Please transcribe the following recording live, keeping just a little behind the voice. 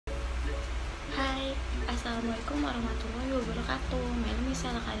Assalamualaikum warahmatullahi wabarakatuh. My name is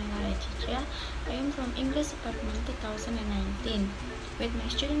Sella Hajijah. I am from English Department 2019 with my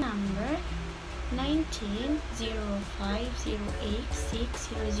student number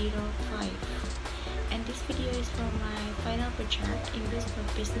 1905086005. And this video is from my final project English for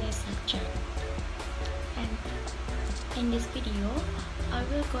Business subject. And in this video, I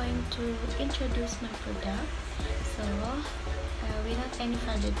will going to introduce my product. So without any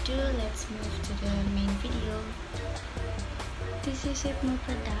further ado, let's move to the main video. This is it, my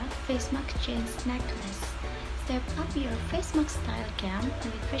product, face mask chains necklace. Step up your face mask style game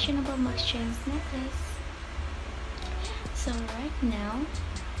with fashionable mask chains necklace. So right now,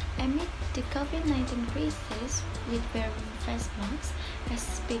 amid the COVID-19 crisis, with wearing face masks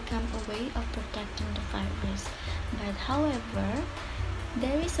has become a way of protecting the virus. But however,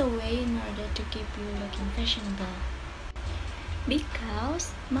 there is a way in order to keep you looking fashionable.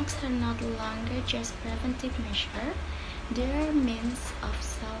 Because masks are not longer just preventive measure, they are means of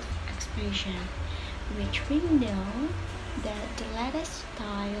self-expression, which we know that the latest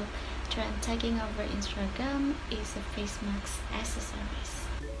style trend taking over Instagram is a face mask accessories.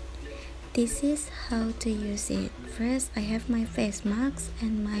 This is how to use it. First, I have my face mask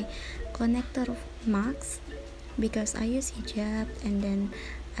and my connector mask because I use hijab, and then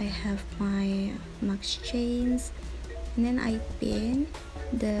I have my mask chains. And then I pin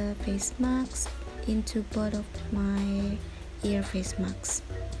the face mask into both of my ear face masks,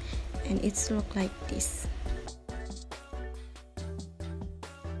 and it's look like this.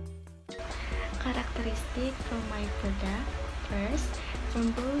 Characteristic from my product. First,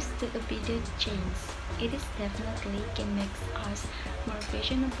 from bows to a beaded chains, it is definitely can make us more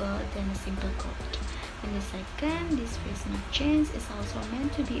fashionable than a simple coat. And the second, this face mask chains is also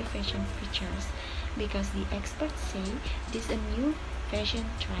meant to be a fashion features, because the experts say this is a new fashion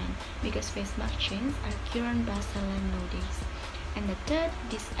trend because face mask chains are current bestseller nowadays. And the third,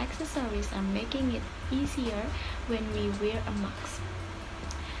 these accessories are making it easier when we wear a mask,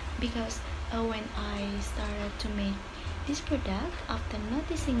 because when I started to make this product, after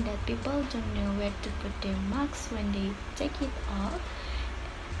noticing that people don't know where to put their masks when they take it off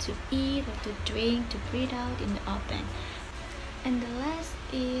to eat or to drink, to breathe out in the open. And the last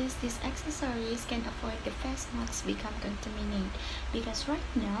is these accessories can avoid the face masks become contaminated, because right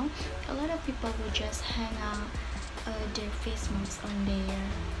now a lot of people will just hang out their face masks on their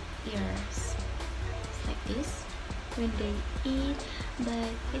ears like this when they eat, but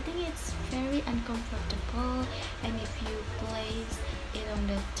I think it's very uncomfortable, and if you place it on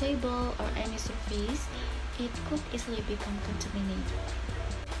the table or any surface, it could easily become contaminated.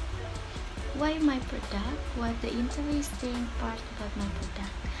 Why my product? What the interesting part about my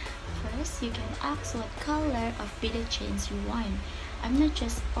product? First, you can ask what color of beaded chains you want. I'm not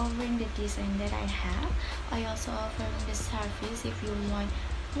just offering the design that I have, I also offering the service if you want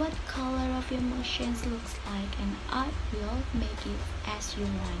what color of your chains looks like, and I will make it as you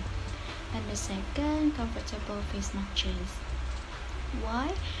want. And the second, comfortable face mask chains.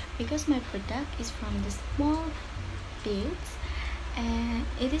 Why? Because my product is from the small beads, and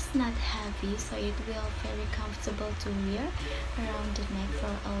it is not heavy, so it will very comfortable to wear around the neck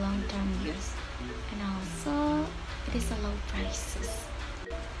for a long term use, and also it is a low prices.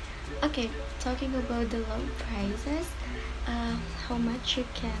 Okay, talking about the low prices, how much you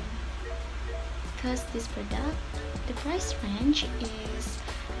can cost this product. The price range is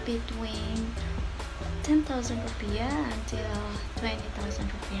between 10,000 rupiah until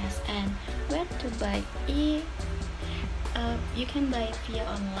 20,000 rupiah. And where to buy it? You can buy it via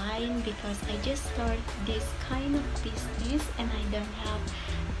online, because I just started this kind of business and I don't have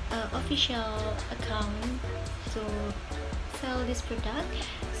an official account to sell this product.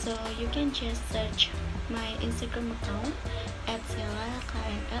 So you can just search my Instagram account at Sella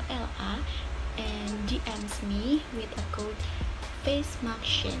Kanila and DMs me with a code face mask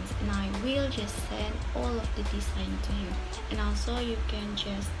chains, and I will just send all of the design to you. And also you can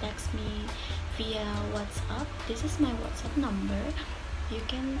just text me via WhatsApp. This is my WhatsApp number. You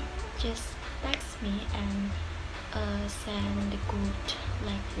can just text me and send the code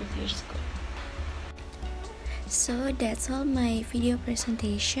like previous code. So that's all my video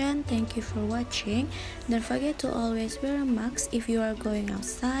presentation. Thank you for watching. Don't forget to always wear a mask if you are going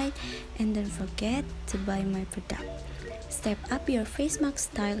outside, and don't forget to buy my product. Step up your face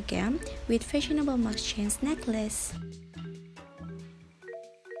mask style game with fashionable mask chains necklace.